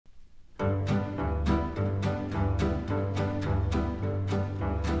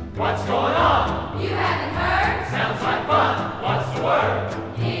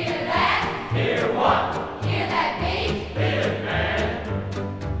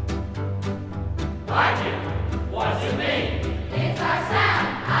Like it? What's it mean? It's our sound,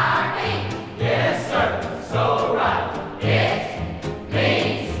 our beat. Yes, sir, so right. It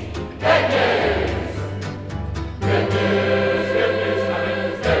means good news. Good news, good news coming.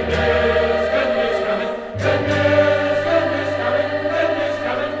 Good news coming. Good news coming. Good news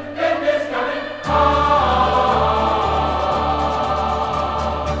coming. Good news coming. Oh,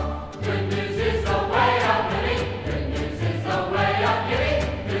 good news is the way of living. Good news is the way of giving.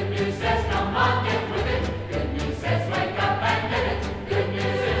 Good news says come on, get with it. Good news says wake up and live it. Good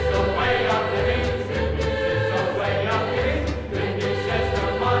news is the way of living. Good news is the way of giving. Good news says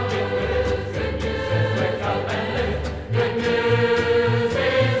come on, get with it. Good news says wake up and live it. Good news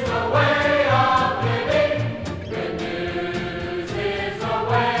is the way of living. Good news is the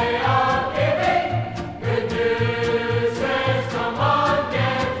way of giving. Good news says come on,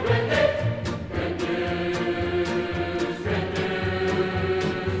 get with it. Good news, good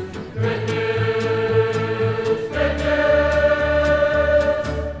news, good news, good news.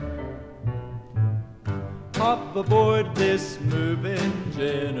 Hop aboard this moving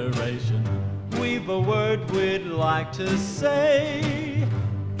generation. We've a word we'd like to say.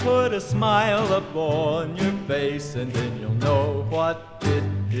 Put a smile upon your face and then you'll know what it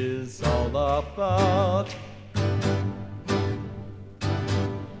is all about.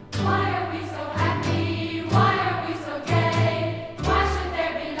 Why are we so happy? Why are we so gay? Why should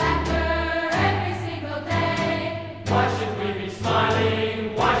there be laughter every single day? Why should we be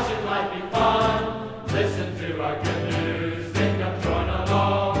smiling? Why should life be fun? Listen to our good news, think of join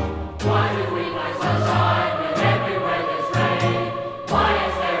along. Why do we find sunshine when everywhere there's rain? Why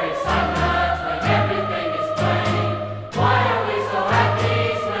is there excitement when everything is plain? Why are we so at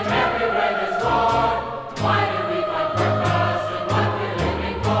peace when everywhere there's war? Why do we find purpose in what we're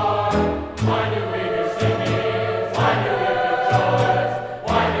living for? Why do we do singing? Why do we feel joys?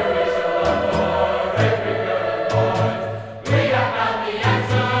 Why do we show love for every girl and boy? We have found the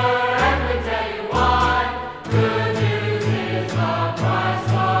answer and we tell you why. Good news is the Christ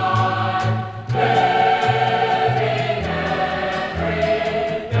life, living every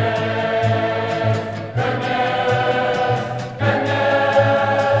day. Good news, good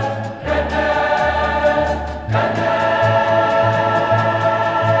news, good news, good news.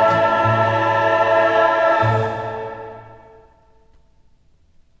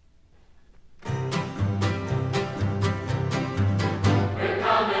 We're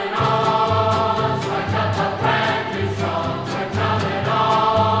coming on, strike up a brand new song. We're coming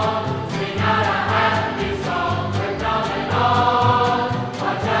on, sing out a happy song. We're coming on,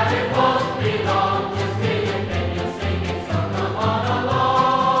 watch out it won't be long. Just feel it then you'll sing it, so come on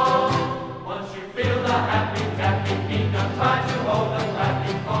along. Once you feel the happy tapping beat, don't try to hold the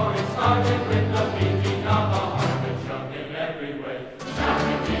clapping, for it started with the beating of a heart that's young in every way. Now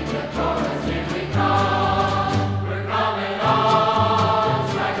we beat the chorus, here we come. We're coming on,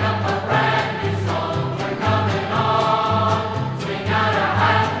 strike up a brand new song. We're coming on, sing out a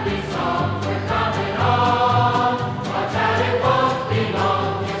happy song. We're coming on, watch out it won't be long.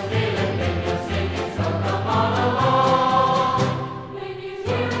 Just feel it then you'll sing it, so come on along. When you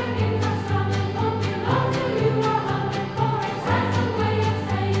hear an English drumming, won't be long till you are humming, for it has a way of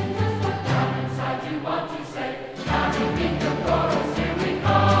saying just what down inside you want to say. Now we beat the chorus, here we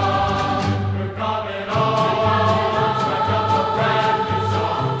come. We're coming on, strike up a brand new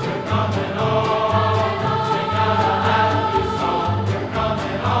song. We're coming on, sing out a happy song. We're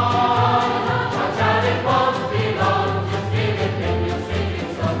coming on, watch out it won't be long. Just feel it then you'll sing it,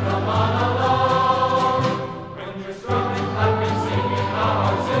 so come on along. When you're strumming, clapping, singing, our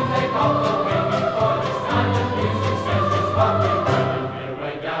hearts will take off the winging, for this time the music says just what we really feel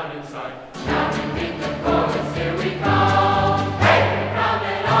way down inside. Now we beat the chorus, here we come. Hey, we're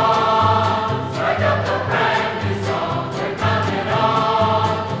coming on, strike up a brand new song. We're coming on,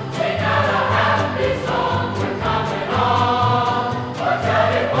 sing out a happy song. We're coming on, watch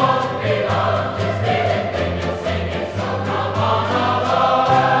out it won't be long. Just feel it then you'll sing it, so come on along.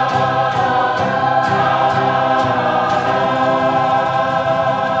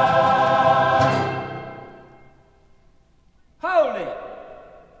 Hold it!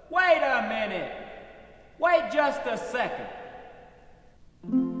 Wait a minute! Wait just a second.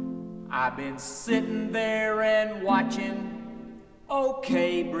 I've been sitting there and watching.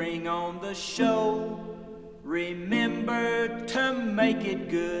 Okay, bring on the show. Remember to make it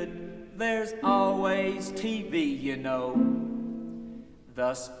good. There's always TV, you know.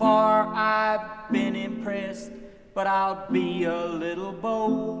 Thus far I've been impressed, but I'll be a little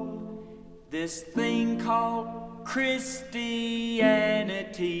bold. This thing called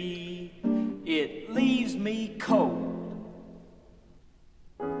Christianity, it leaves me cold.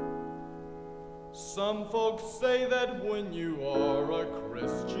 Some folks say that when you are a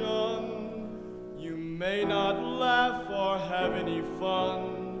Christian, you may not laugh or have any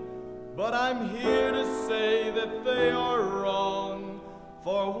fun. But I'm here to say that they are wrong.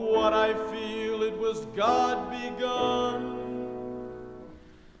 For what I feel, it was God begun.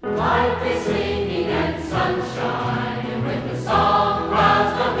 Life is singing and sunshine, and with the song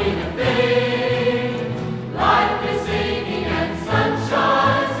clouds don't mean a thing. Life is singing and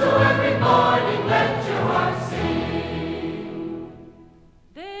sunshine, so every morning let your heart sing.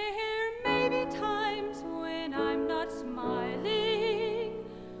 There may be times when I'm not smiling,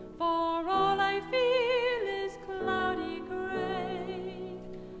 for all I feel is cloudy gray.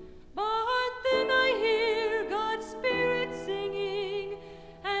 But then I hear God's Spirit singing,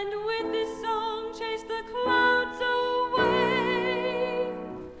 and with this song chase the clouds away.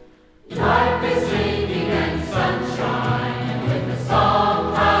 Life is singing and sunshine, and with the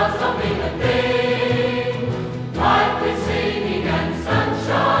song clouds don't mean a thing. Life is singing and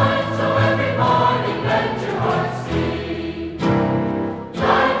sunshine, so every morning let your heart sing.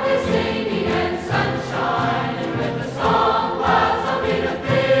 Life is singing and sunshine, and with the song clouds don't mean a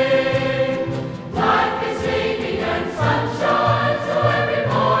thing. Life is singing and sunshine, so every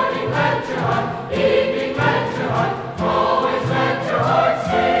morning let your heart, evening let your heart, always let your heart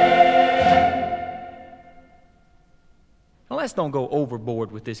sing. Now let's don't go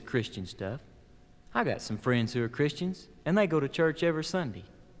overboard with this Christian stuff. I got some friends who are Christians, and they go to church every Sunday.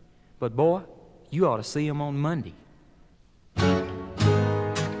 But boy, you ought to see them on Monday. Sunday's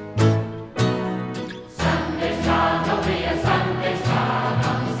child, don't be a Sunday's child.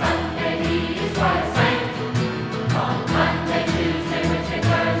 On Sunday he is quite a saint. On Monday, Tuesday, Wednesday,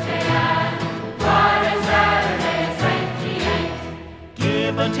 Thursday, and Friday, Saturday, a saint he ain't.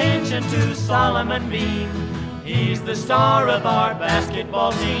 Give attention to Solomon Bean. He's the star of our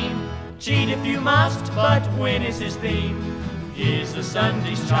basketball team. Cheat if you must, but win is his theme. He's the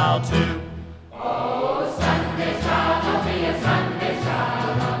Sunday's child too. Oh, Sunday's child, don't be a Sunday's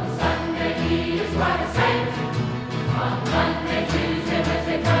child. On Sunday he is quite a saint. On Monday, Tuesday,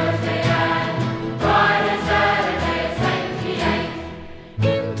 Wednesday, Thursday, and Friday, Saturday, a saint he ain't.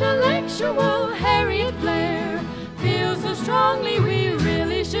 Intellectual Harriet Blair feels so strongly we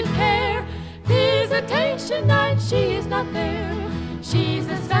really should care. Visitation night, she is not there. She's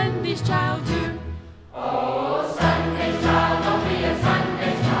a Sunday's child too. Oh, Sunday's child, don't be a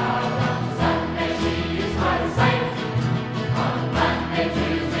Sunday's child. On Sunday she is quite a saint. On Monday,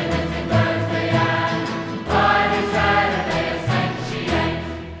 Tuesday, Wednesday, Thursday, and Friday, Saturday, a saint she ain't.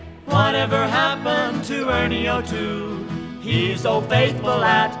 Whatever happened to Ernie O'Toole? He's so faithful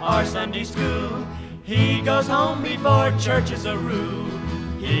at our Sunday school. He goes home before church is a rule.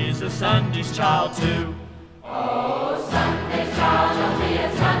 He's a Sunday's child too. Oh, Sunday's child, don't be a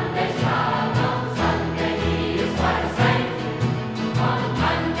Sunday's child. On Sunday he is quite a saint. On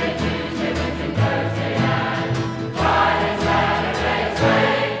Monday, Tuesday, Wednesday, Thursday, and Friday, Saturday, a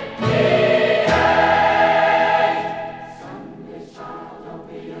saint he ain't. Sunday's child, don't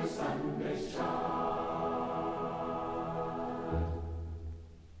be a Sunday's child.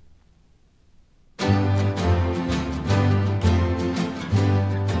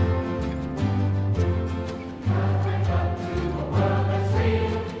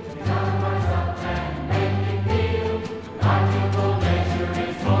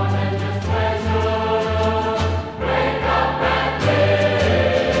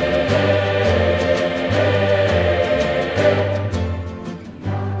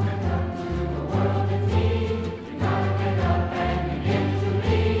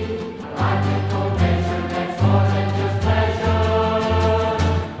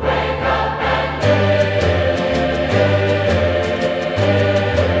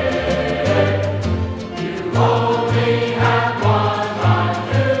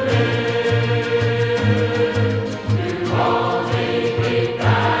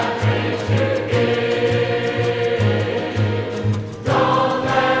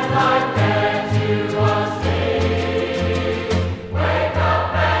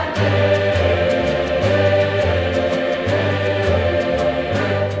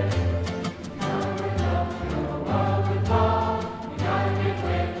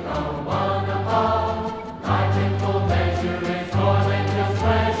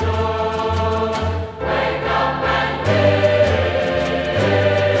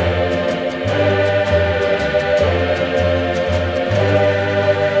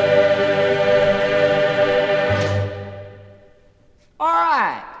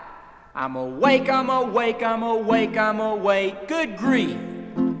 I'm awake, I'm awake, I'm awake, I'm awake. Good grief!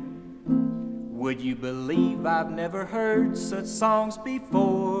 Would you believe I've never heard such songs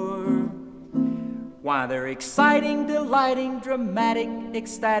before? Why, they're exciting, delighting, dramatic,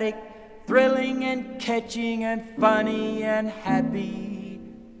 ecstatic, thrilling and catching and funny and happy.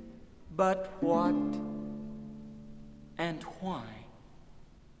 But what and why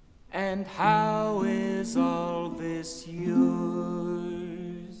and how is all this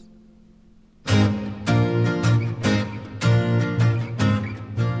yours?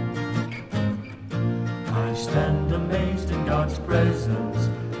 I stand amazed in God's presence.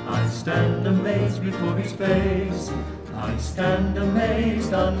 I stand amazed before His face. I stand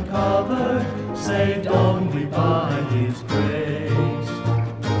amazed, uncovered, saved only by His grace.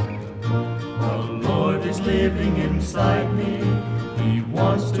 The Lord is living inside me. He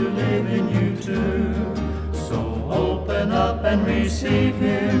wants to live in you too. So open up and receive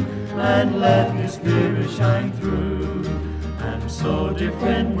Him, and let His Spirit shine through. And so, dear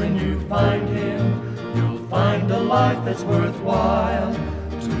friend, when you find Him, you'll find a life that's worthwhile.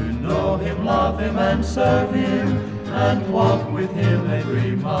 To know Him, love Him, and serve Him, and walk with Him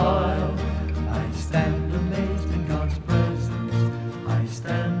every mile. I stand amazed in God's presence. I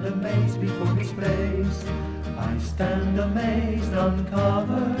stand amazed before His face. I stand amazed,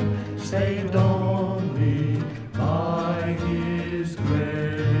 uncovered, saved only by His grace.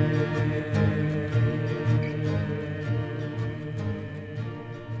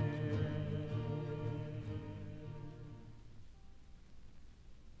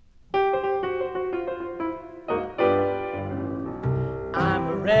 I'm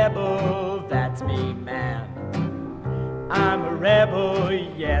a rebel, that's me, man. I'm a rebel,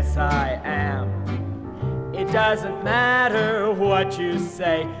 yes I am. It doesn't matter what you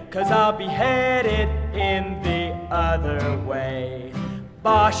say, 'cause I'll be headed in the other way.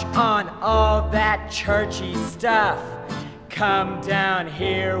 Bosh on all that churchy stuff. Come down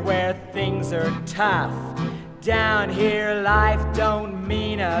here where things are tough. Down here life don't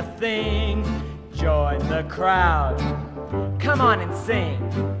mean a thing. Join the crowd, come on and sing.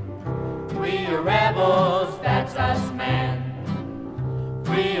 We are rebels, that's us, man.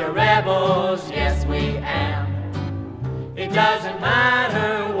 We are rebels, yes we am. It doesn't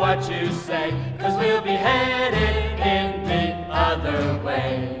matter what you say, 'cause we'll be headed in the other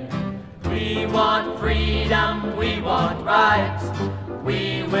way. We want freedom, we want rights.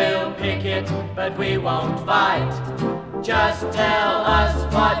 We will picket, but we won't fight. Just tell us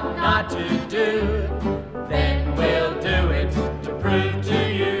what not to do, then we'll do it to prove to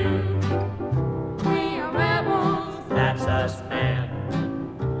you. We are rebels, That's us, man.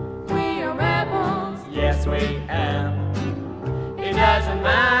 we are rebels. Yes, we am. It doesn't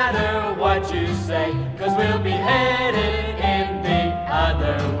matter what you say, 'cause we'll be headed in the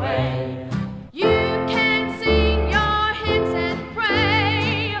other way. You can sing your hymns and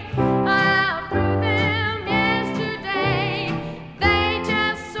pray. I outgrew them yesterday. They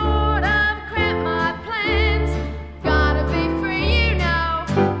just sort of cramped my plans. Gotta be free, you know.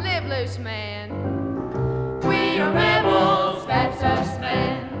 Live loose, man. We are rebels, that's us,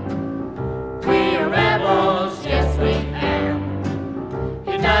 man. We are rebels, yes we am.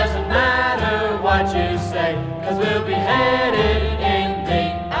 It doesn't matter what you say, 'cause we'll be headed in the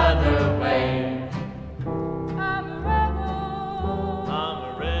other way. I'm a rebel. I'm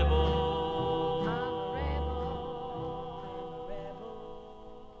a rebel.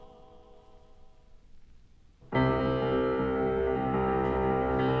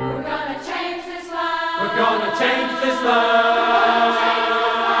 We're gonna change this life. We're gonna change this life.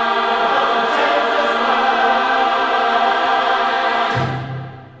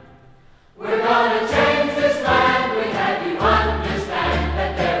 We're gonna change this land. We have you understand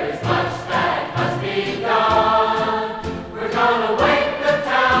that there is much that must be done. We're gonna wake the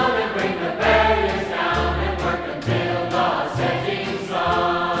town and bring the barriers down and work until the setting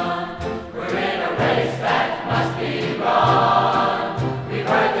sun. We're in a race that must be run. We've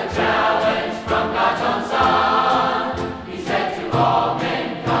heard the challenge from God's own Son. He said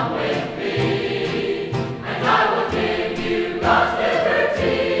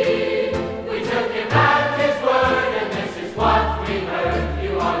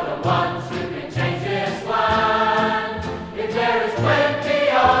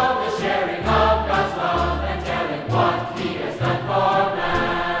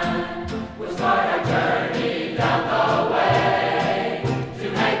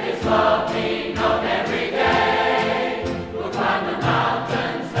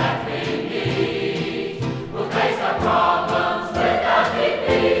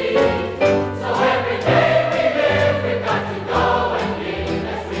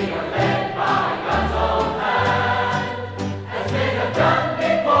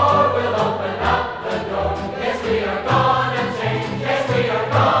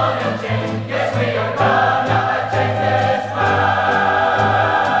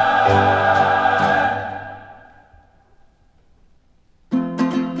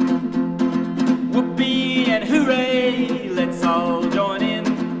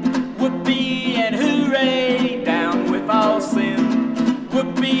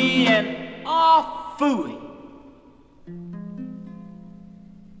phooey.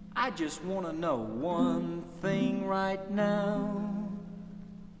 I just want to know one thing right now.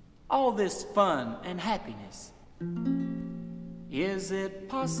 All this fun and happiness, is it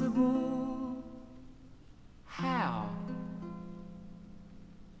possible? How?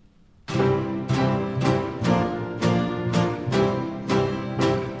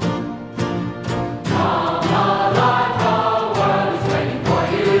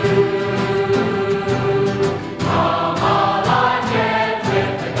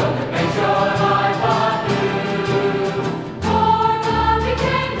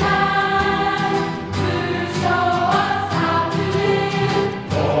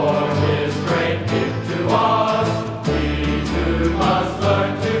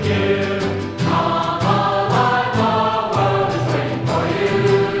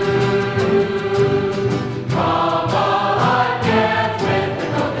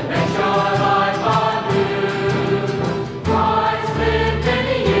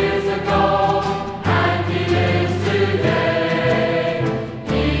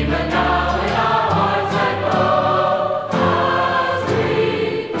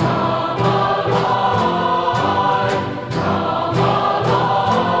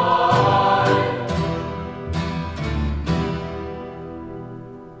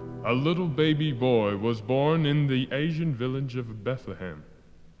 A little baby boy was born in the Asian village of Bethlehem.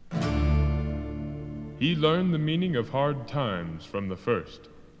 He learned the meaning of hard times from the first,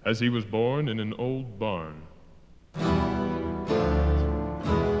 as he was born in an old barn.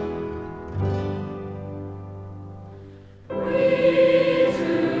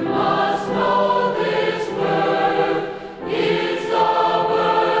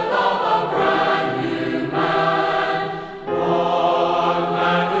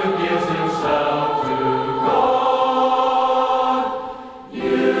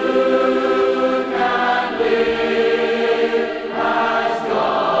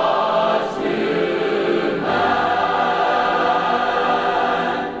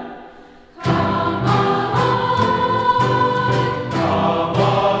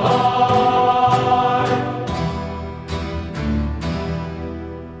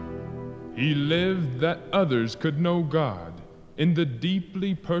 He lived that others could know God in the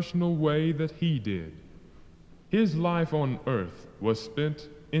deeply personal way that he did. His life on earth was spent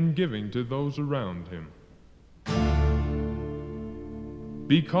in giving to those around him.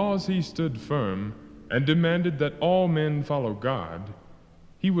 Because he stood firm and demanded that all men follow God,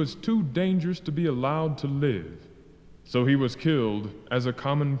 he was too dangerous to be allowed to live, so he was killed as a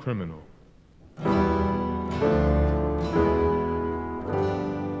common criminal.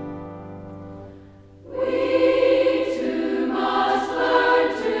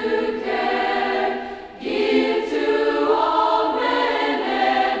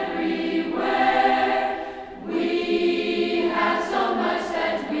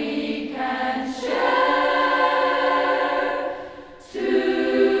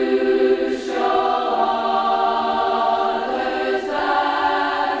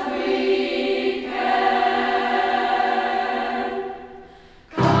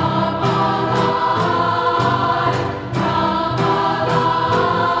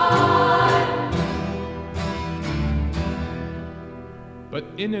 But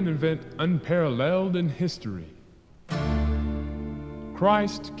in an event unparalleled in history,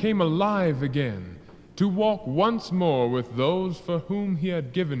 Christ came alive again to walk once more with those for whom he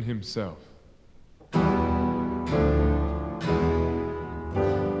had given himself.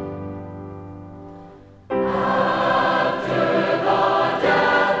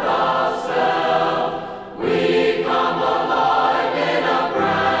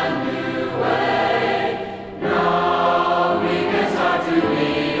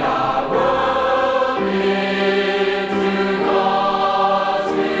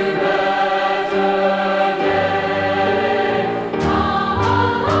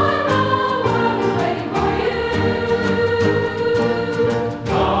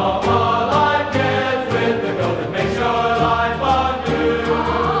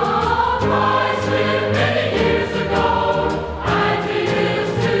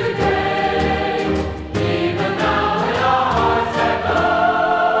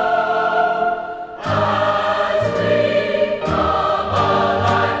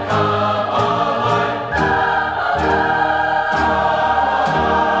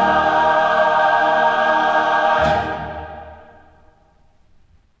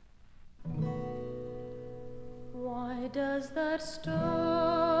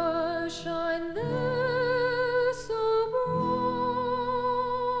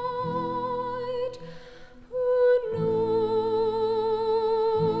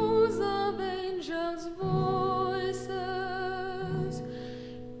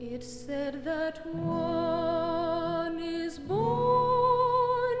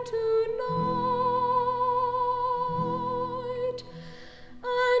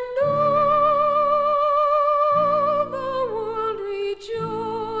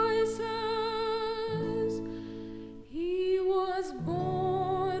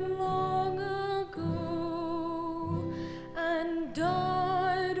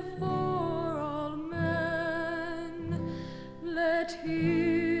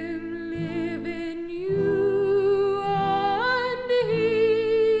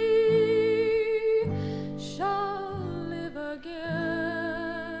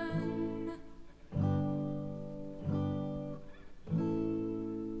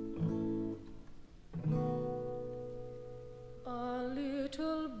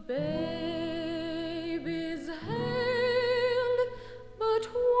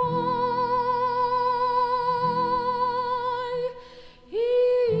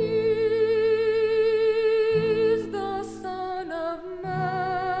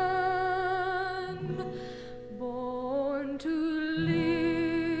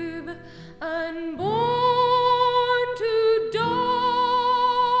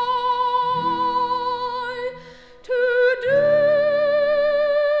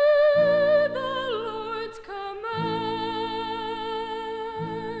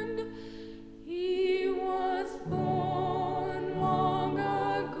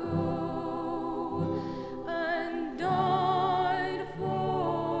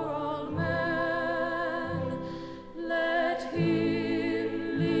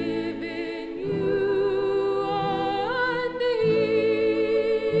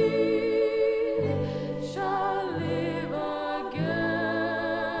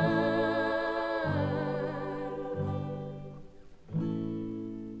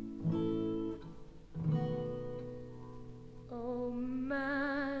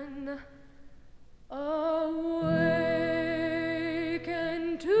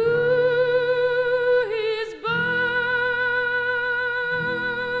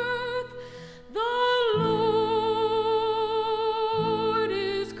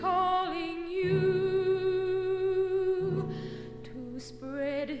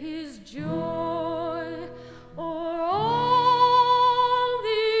 his joy o'er all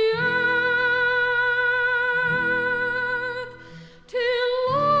the earth, till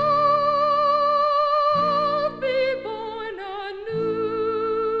love be born anew.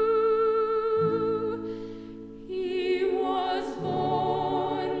 He was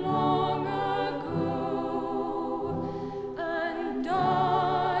born long ago and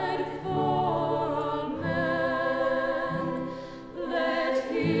died for all men. Let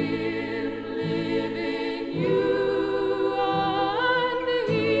him live in you, and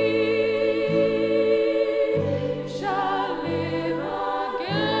he shall live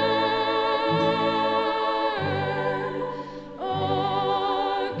again,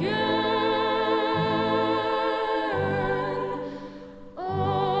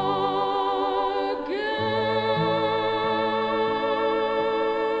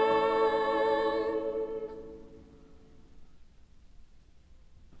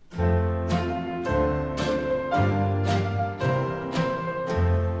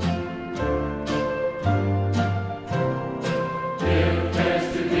 If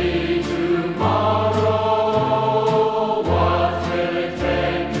there's to be tomorrow, what will it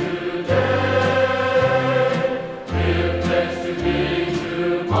take today? If there's to be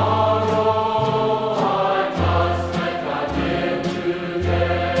tomorrow, I must let God live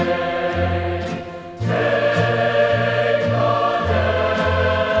today. Take the hand and follow Him.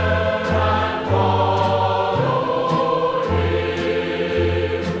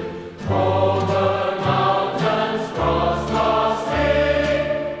 Over mountains, cross the sea,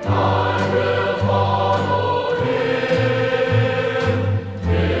 I will follow Him.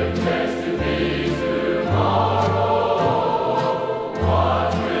 If there's to be tomorrow,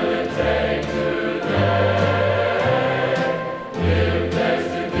 what will it take today? If there's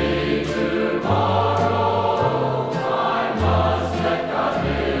to be tomorrow, I must let God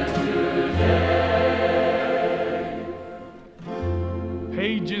live today.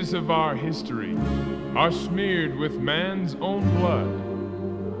 Pages of our history are smeared with man's own blood.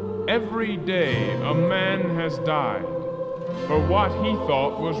 Every day a man has died for what he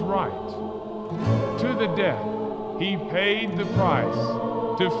thought was right. To the death, he paid the price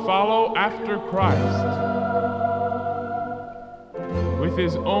to follow after Christ. With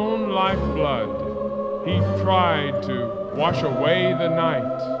his own lifeblood, he tried to wash away the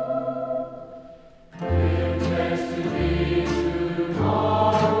night. If there's to be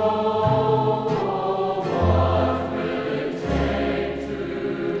tomorrow, what will it take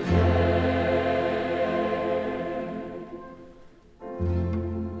today?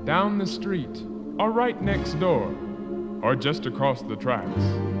 Down the street, or right next door, or just across the tracks,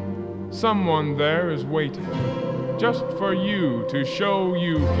 someone there is waiting, just for you to show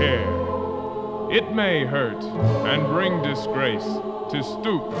you care. It may hurt and bring disgrace to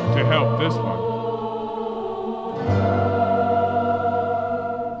stoop to help this one.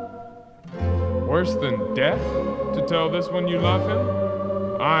 Worse than death to tell this one you love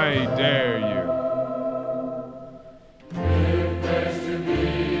him? I dare you. If there's to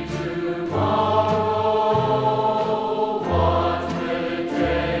be tomorrow, what will it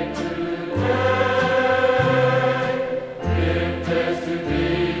take today? If there's to be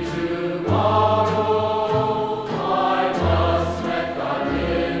tomorrow, I must let God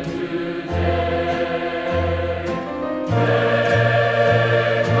live today. Take the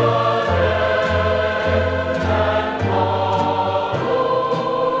hand and follow Him.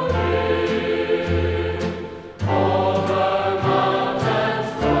 Over mountains,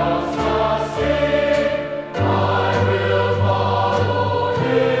 cross the sea, I will follow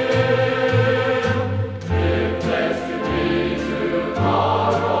Him. If there's to be tomorrow,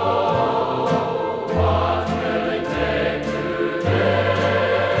 what will it take today?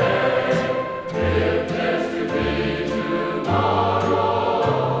 If there's to be tomorrow,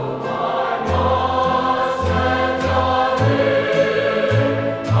 I must let God live.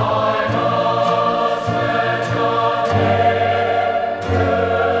 I must let God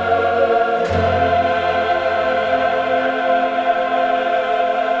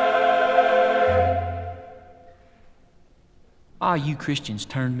Ah, you Christians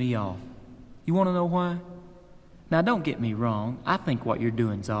turned me off. You want to know why? Now, don't get me wrong. I think what you're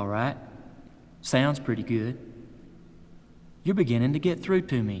doing's all right. Sounds pretty good. You're beginning to get through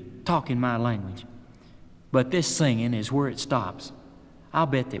to me, talking my language. But this singing is where it stops. I'll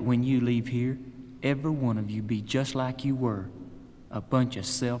bet that when you leave here, every one of you be just like you were, a bunch of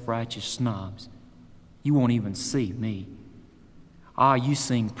self-righteous snobs. You won't even see me. Ah, you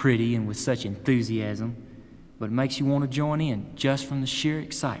sing pretty and with such enthusiasm, but it makes you want to join in just from the sheer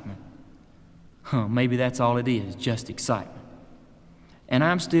excitement. Maybe that's all it is, just excitement. and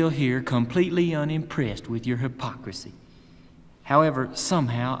I'm still here completely unimpressed with your hypocrisy. However,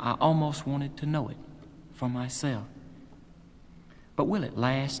 somehow I almost wanted to know it for myself. But will it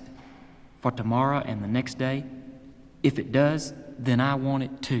last for tomorrow and the next day? If it does, then I want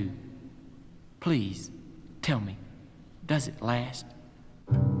it too. Please, tell me, does it last?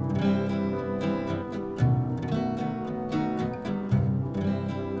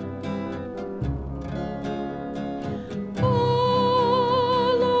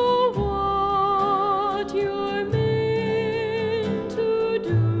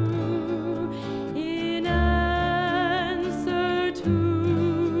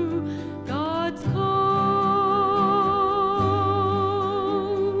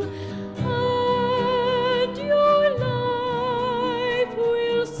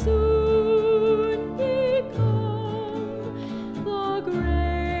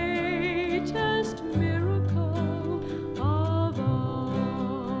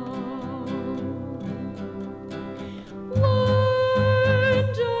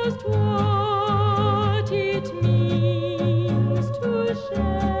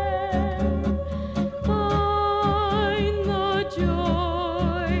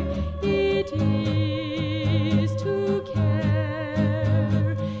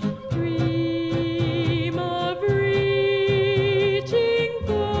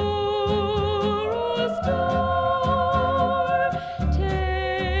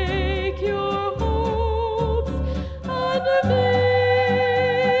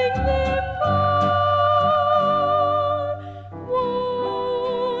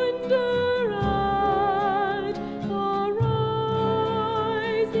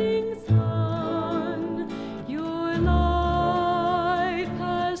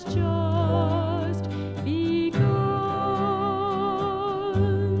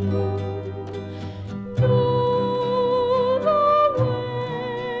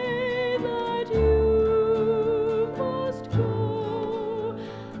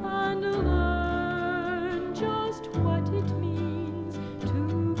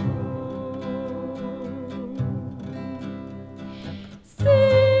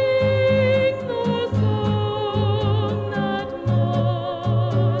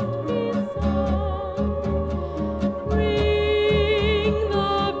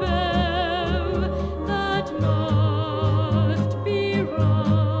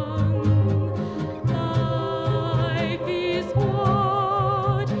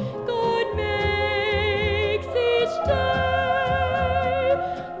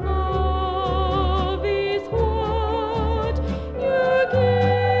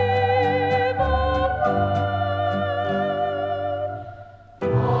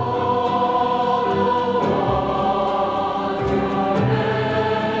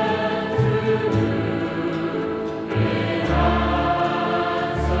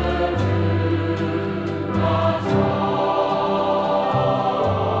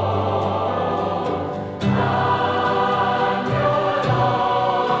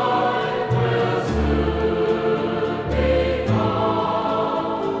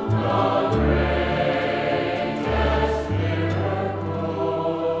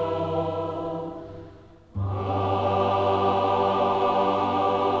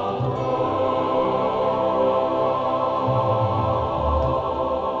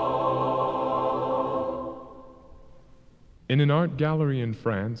 In an art gallery in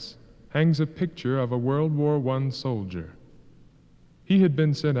France hangs a picture of a World War I soldier. He had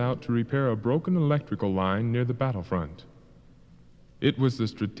been sent out to repair a broken electrical line near the battlefront. It was the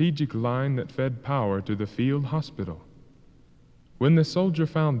strategic line that fed power to the field hospital. When the soldier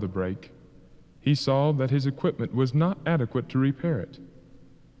found the break, he saw that his equipment was not adequate to repair it.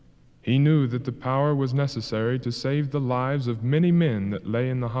 He knew that the power was necessary to save the lives of many men that lay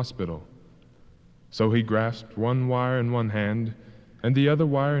in the hospital. So he grasped one wire in one hand and the other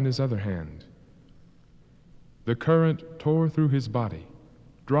wire in his other hand. The current tore through his body,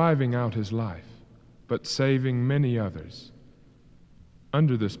 driving out his life, but saving many others.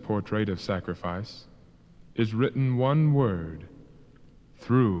 Under this portrait of sacrifice is written one word: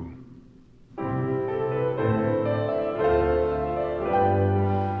 through.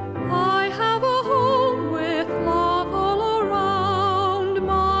 I have a home with love all around,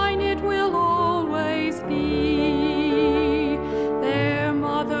 mine it will always be. Their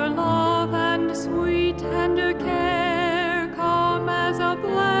mother love and sweet tender care come as a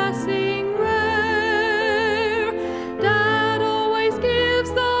blessing rare. Dad always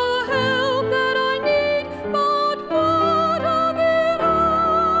gives the help that I need, but what of it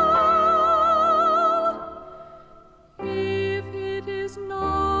all?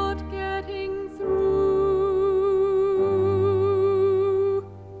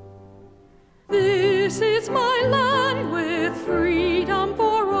 This is my land with freedom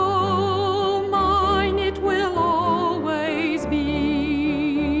for all. Mine it will always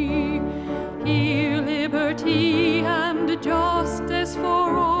be. Here liberty and justice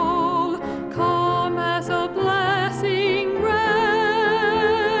for all come as a blessing rare.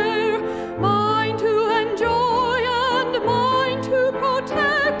 Mine to enjoy and mine to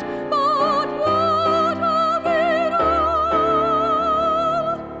protect, but what of it all?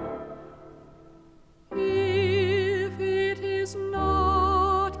 If it is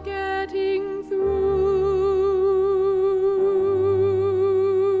not getting through,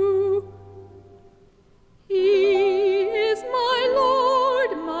 He is my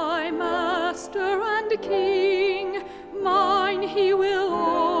Lord, my Master and King. Mine He will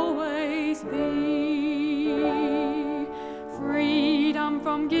always be. Freedom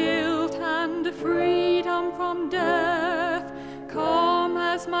from guilt and freedom from death come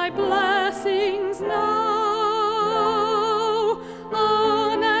as my blessings now.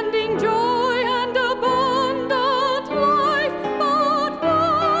 Unending joy and abundant life, but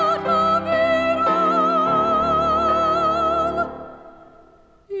what of it all?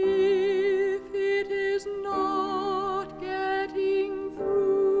 If it is not getting through.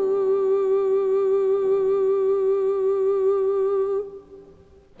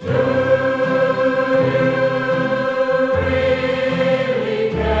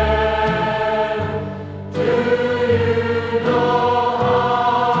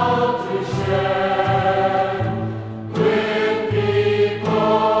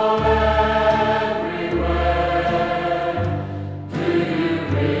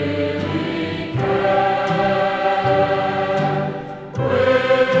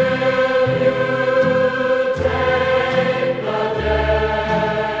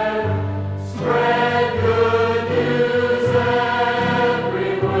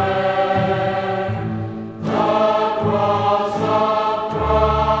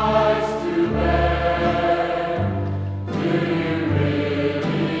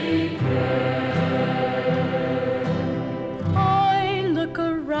 I look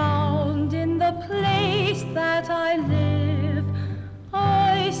around in the place that I live.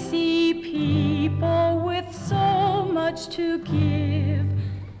 I see people with so much to give.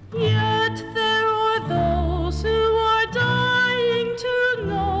 Yet there are those who are dying to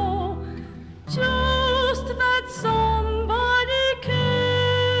know just that somebody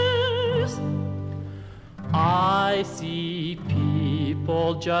cares. I see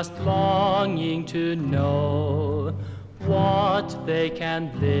people just longing to know what they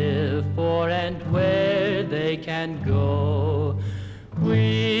can live for and where they can go.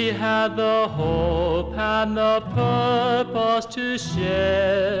 We have the hope and the purpose to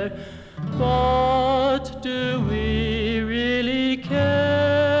share, but do we really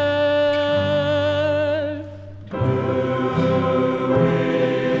care?